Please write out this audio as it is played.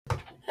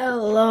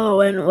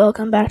Hello and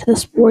welcome back to the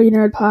Sporty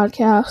Nerd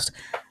Podcast.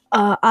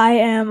 I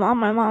am on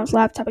my mom's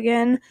laptop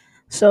again,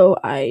 so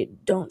I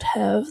don't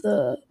have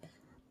the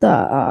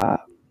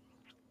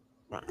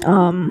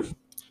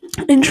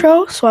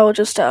intro. So I will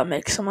just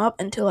make some up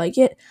until I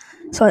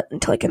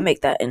can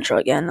make that intro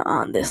again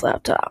on this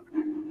laptop.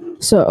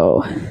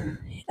 So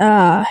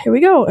here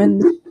we go.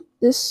 And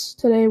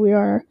today we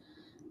are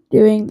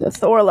doing the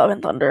Thor Love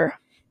and Thunder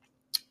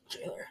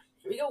trailer.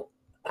 Here we go.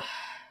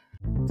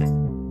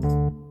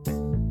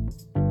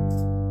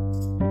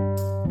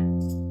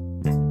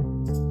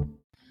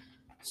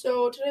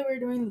 So today we're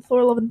doing the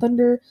Thor Love and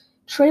Thunder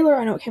trailer.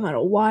 I know it came out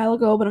a while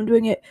ago, but I'm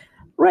doing it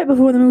right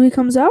before the movie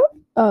comes out.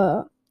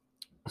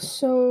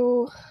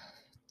 So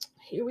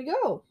here we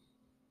go.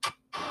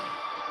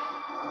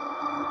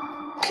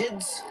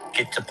 Kids,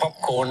 get your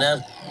popcorn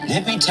now.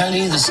 Let me tell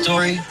you the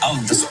story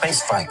of the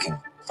space Viking,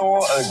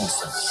 Thor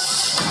Odinson.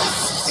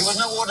 He was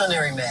no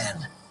ordinary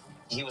man.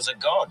 He was a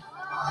god.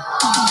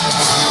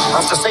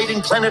 After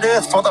saving planet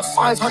Earth for the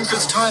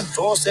 500th time,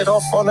 Thor set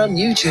off on a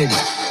new journey.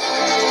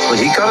 When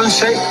he got in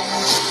shape,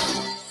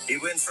 he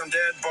went from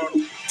dad bod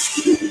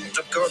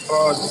to god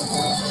bod.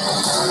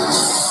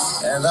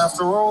 And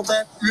after all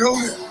that,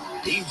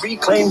 he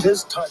reclaimed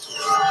his title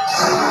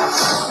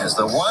as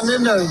the one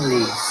and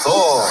only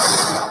Thor.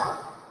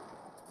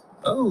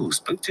 Oh,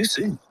 spoke too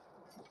soon.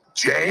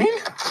 Jane?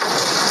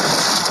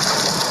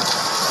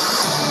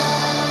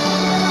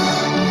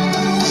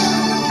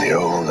 The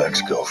old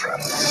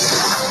ex-girlfriend.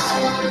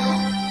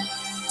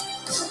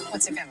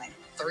 What's it been like?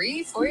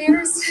 3, 4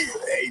 years?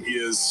 8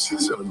 years,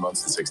 7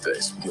 months, and 6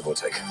 days, give or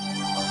take. Am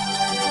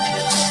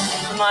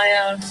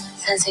I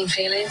sensing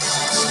feelings?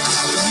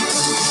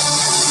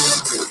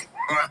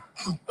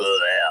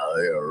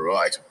 Yeah, you're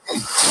right.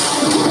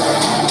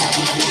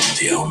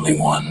 The only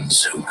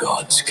ones who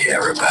gods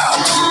care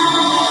about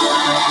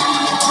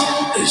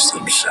is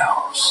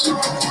themselves.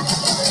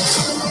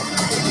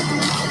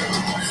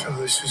 So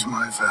this is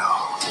my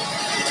vow.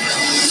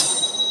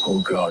 All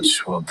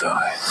gods will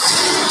die.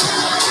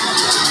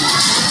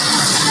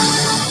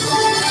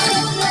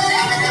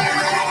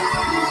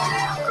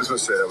 I just want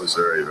to say that was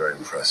very, very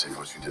impressive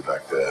what you did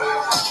back there.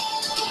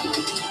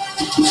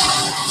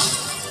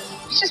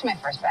 He's just my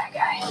first bad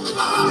guy.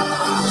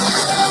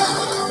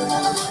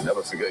 You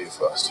never forget your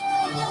first. You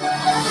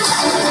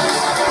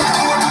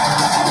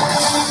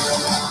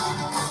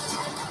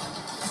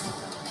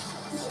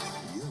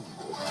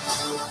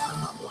are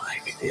not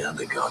like the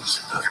other gods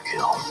of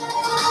kill.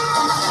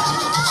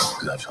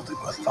 You have something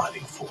worth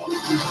fighting for.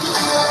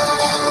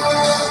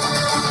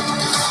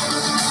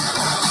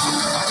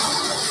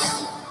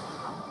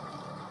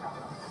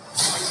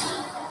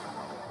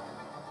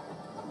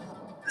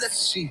 Let's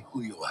see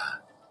who you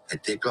are.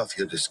 And take off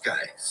your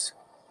disguise.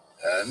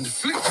 And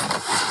flick.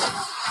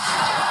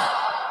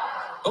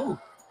 Oh,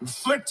 you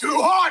flicked too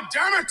hard,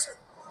 damn it!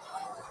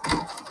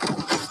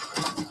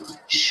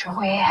 Should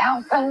we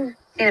help him?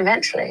 Yeah,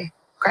 eventually.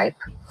 Grape.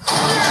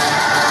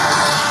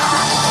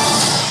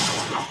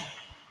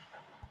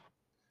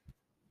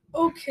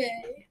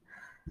 Okay.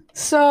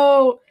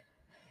 So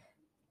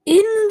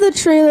in the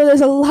trailer,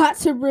 there's a lot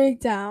to break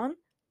down.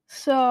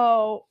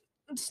 So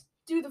let's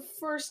do the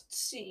first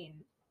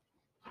scene.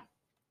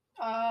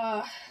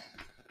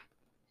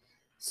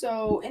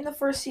 So in the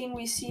first scene,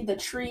 we see the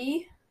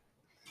tree,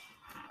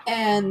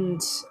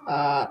 and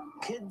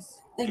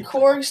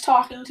Korg's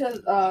talking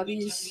to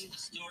these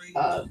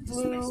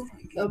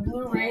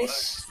blue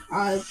race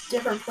on a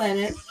different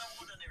planet,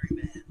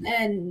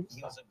 and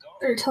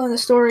they're telling the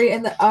story,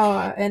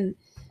 and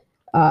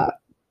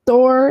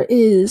Thor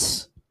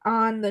is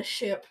on the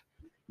ship,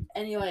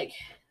 and he like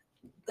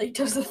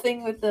does the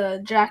thing with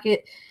the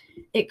jacket.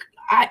 It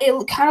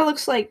kind of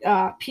looks like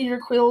Peter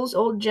Quill's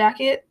old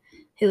jacket,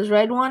 his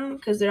red one,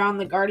 because they're on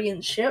the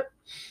Guardian ship.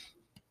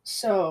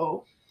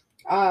 So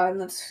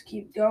let's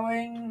keep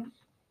going.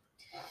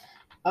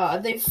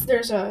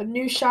 There's a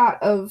new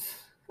shot of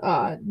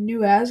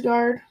New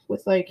Asgard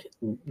with like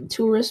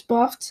tourist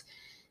buffed,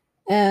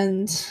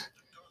 and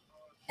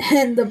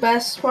the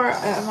best part,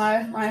 in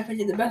my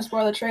opinion, the best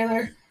part of the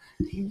trailer,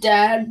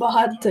 dad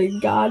bod to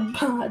god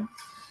bod.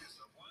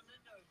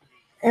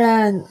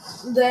 And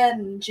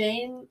then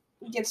Jane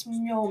gets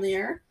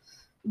Mjolnir,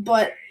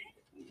 but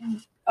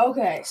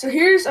okay, so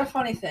here's a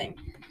funny thing.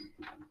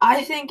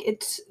 I think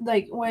it's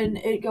like when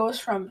it goes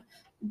from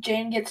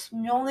Jane gets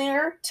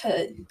Mjolnir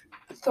to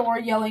Thor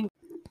yelling.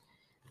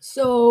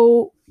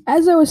 So,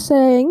 as I was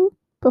saying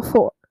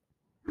before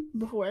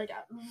I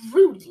got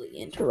rudely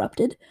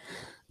interrupted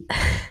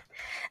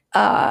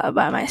by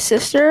my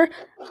sister,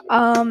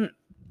 I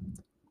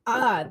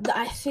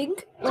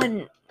think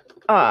when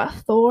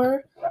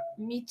Thor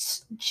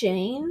meets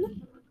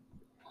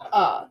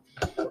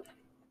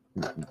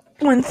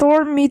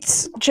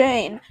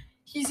Jane,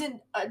 he's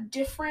in a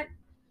different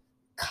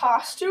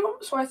costume,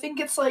 so I think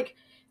it's like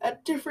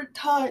at different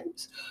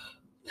times.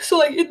 So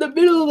like in the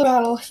middle of the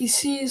battle, he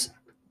sees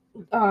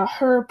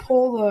her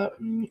pull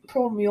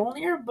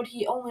Mjolnir, but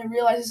he only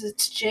realizes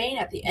it's Jane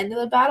at the end of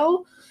the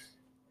battle.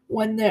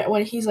 when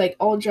he's like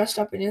all dressed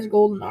up in his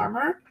golden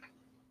armor.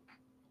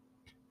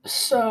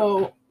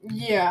 So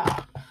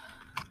yeah.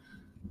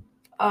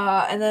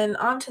 And then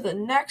on to the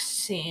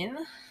next scene.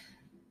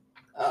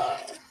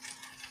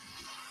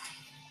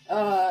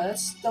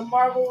 That's the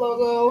Marvel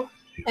logo,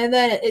 and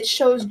then it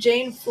shows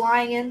Jane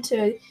flying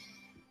into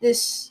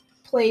this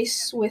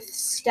place with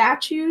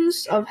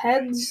statues of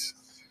heads,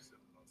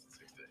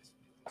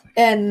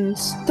 and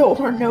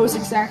Thor knows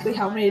exactly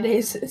how many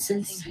days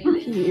since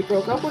he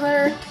broke up with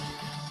her.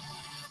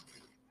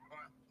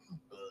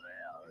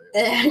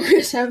 And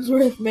Chris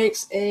Hemsworth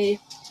makes a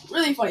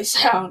really funny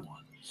sound.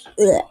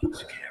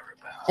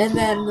 And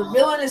then the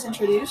villain is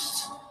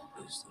introduced,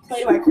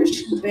 played by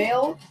Christian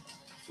Bale,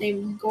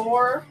 named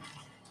Gore.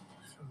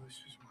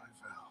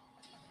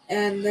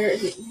 And there,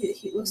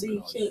 he looks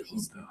like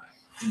he's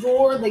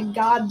Gore, the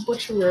God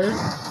Butcherer.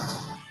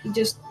 He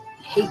just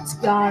hates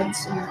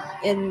gods, now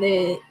in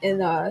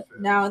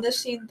this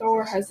scene,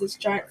 Thor has this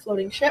giant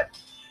floating ship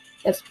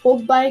that's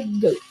pulled by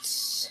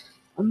goats.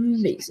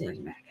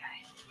 Amazing.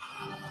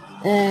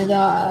 And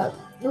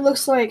it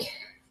looks like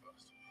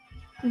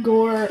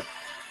Gore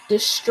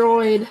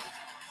destroyed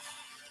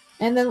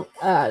a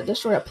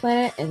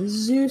planet, and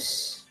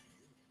Zeus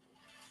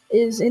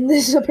is in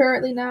this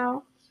apparently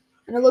now.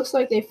 And it looks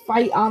like they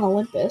fight on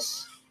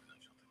Olympus.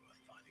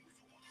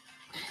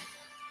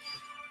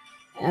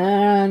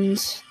 And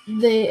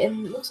it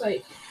looks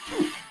like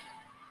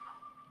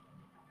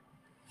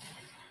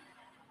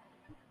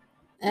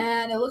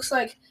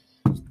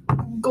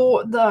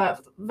the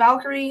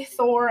Valkyrie,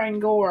 Thor,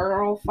 and Gore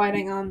are all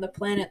fighting on the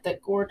planet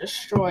that Gore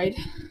destroyed.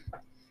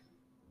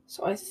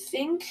 So I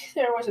think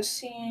there was a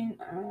scene,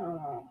 I don't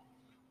know,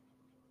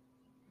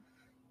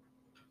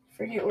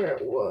 forget where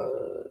it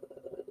was.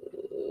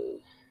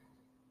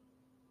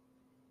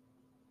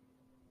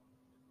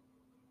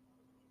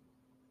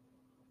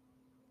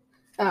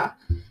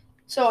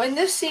 So in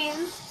this scene,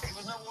 He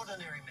was no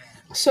ordinary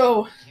man.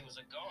 so He was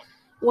a god.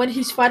 when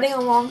he's fighting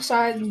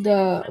alongside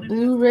the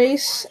Blue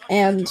Race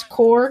and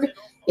Korg,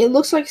 it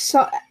looks like,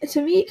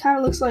 to me, it kind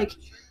of looks like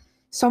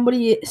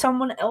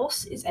someone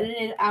else is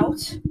edited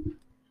out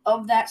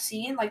of that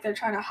scene, like they're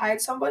trying to hide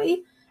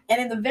somebody.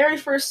 And in the very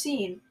first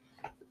scene,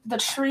 the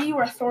tree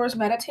where Thor's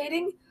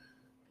meditating,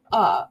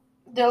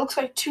 there looks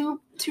like two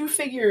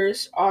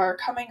figures are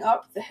coming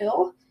up the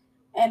hill,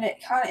 and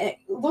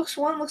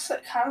one looks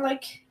like a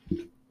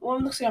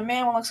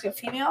man, one looks like a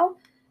female,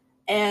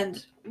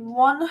 and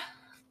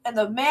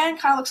the man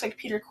kind of looks like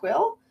Peter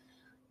Quill,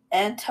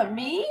 and to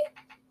me,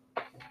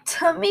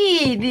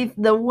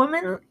 the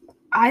woman,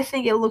 I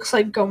think it looks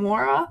like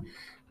Gamora,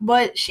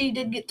 but she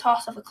did get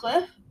tossed off a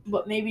cliff,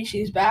 but maybe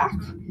she's back,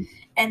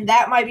 and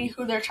that might be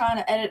who they're trying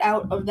to edit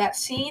out of that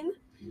scene.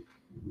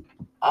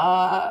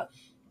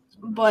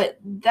 But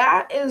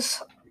that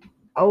is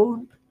a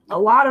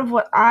lot of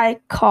what I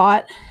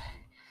caught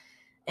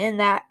in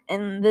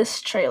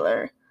this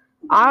trailer.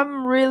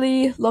 I'm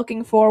really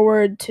looking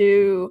forward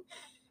to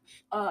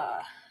the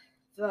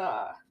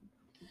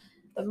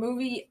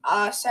movie.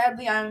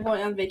 Sadly, I'm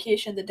going on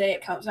vacation the day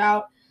it comes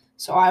out,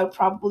 so I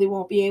probably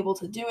won't be able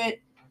to do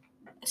it.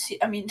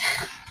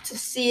 To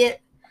see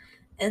it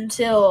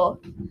until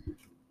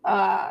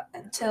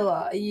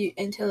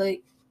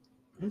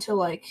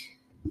like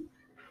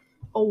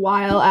a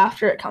while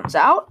after it comes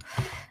out.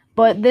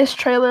 But this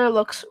trailer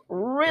looks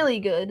really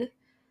good,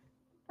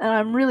 and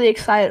I'm really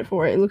excited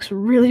for it. It looks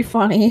really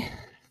funny,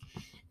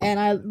 and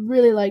I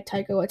really like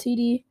Taika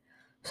Waititi,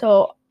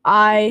 so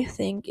I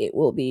think it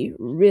will be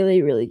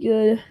really, really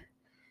good.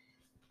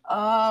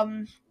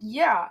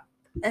 Yeah,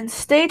 and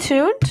stay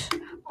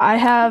tuned. I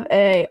have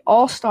a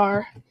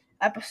all-star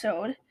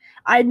episode.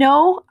 I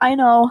know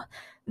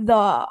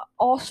the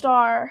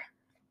all-star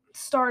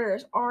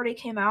starters already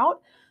came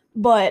out,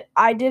 but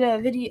I did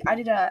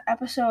a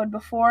episode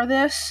before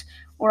this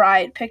where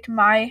I picked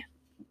my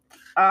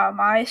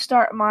votes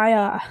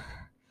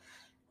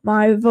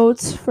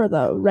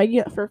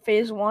for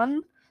phase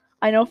 1.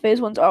 I know phase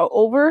 1's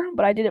over,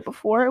 but I did it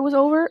before it was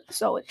over,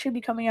 so it should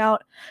be coming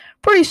out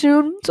pretty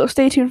soon, so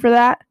stay tuned for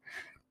that.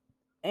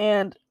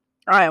 And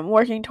I am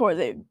working towards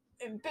a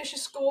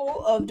ambitious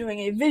goal of doing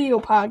a video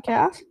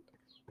podcast,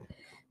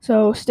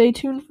 so stay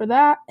tuned for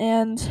that,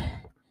 and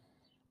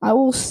I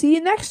will see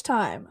you next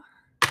time.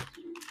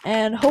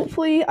 And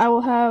hopefully I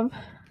will have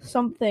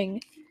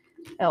something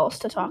else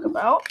to talk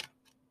about.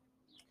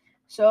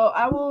 So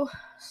I will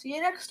see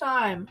you next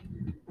time.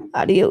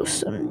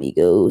 Adios,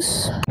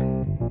 amigos.